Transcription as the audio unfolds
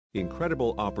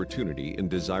Incredible opportunity in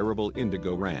desirable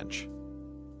Indigo Ranch.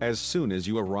 As soon as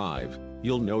you arrive,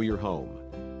 you'll know you're home.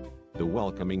 The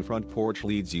welcoming front porch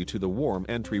leads you to the warm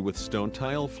entry with stone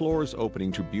tile floors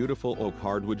opening to beautiful oak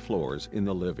hardwood floors in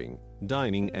the living,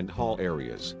 dining and hall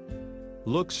areas.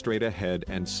 Look straight ahead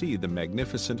and see the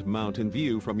magnificent mountain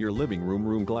view from your living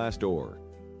room glass door.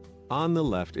 On the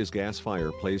left is gas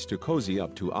fireplace to cozy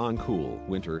up to on cool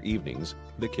winter evenings.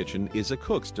 The kitchen is a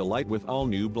cook's delight with all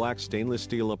new black stainless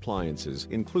steel appliances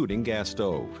including gas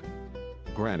stove.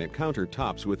 Granite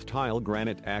countertops with tile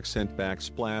granite accent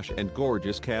backsplash and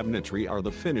gorgeous cabinetry are the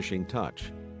finishing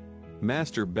touch.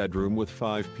 Master bedroom with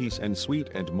 5-piece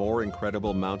ensuite and more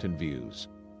incredible mountain views.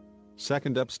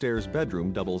 Second upstairs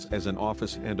bedroom doubles as an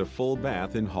office and a full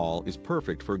bath in hall is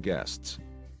perfect for guests.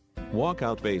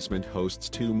 Walkout basement hosts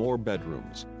 2 more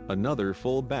bedrooms, another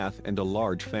full bath and a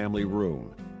large family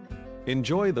room.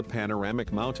 Enjoy the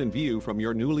panoramic mountain view from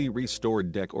your newly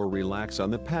restored deck or relax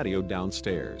on the patio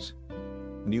downstairs.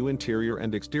 New interior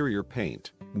and exterior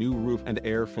paint, new roof and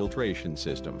air filtration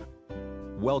system.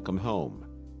 Welcome home.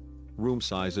 Room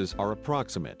sizes are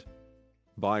approximate.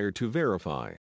 Buyer to verify.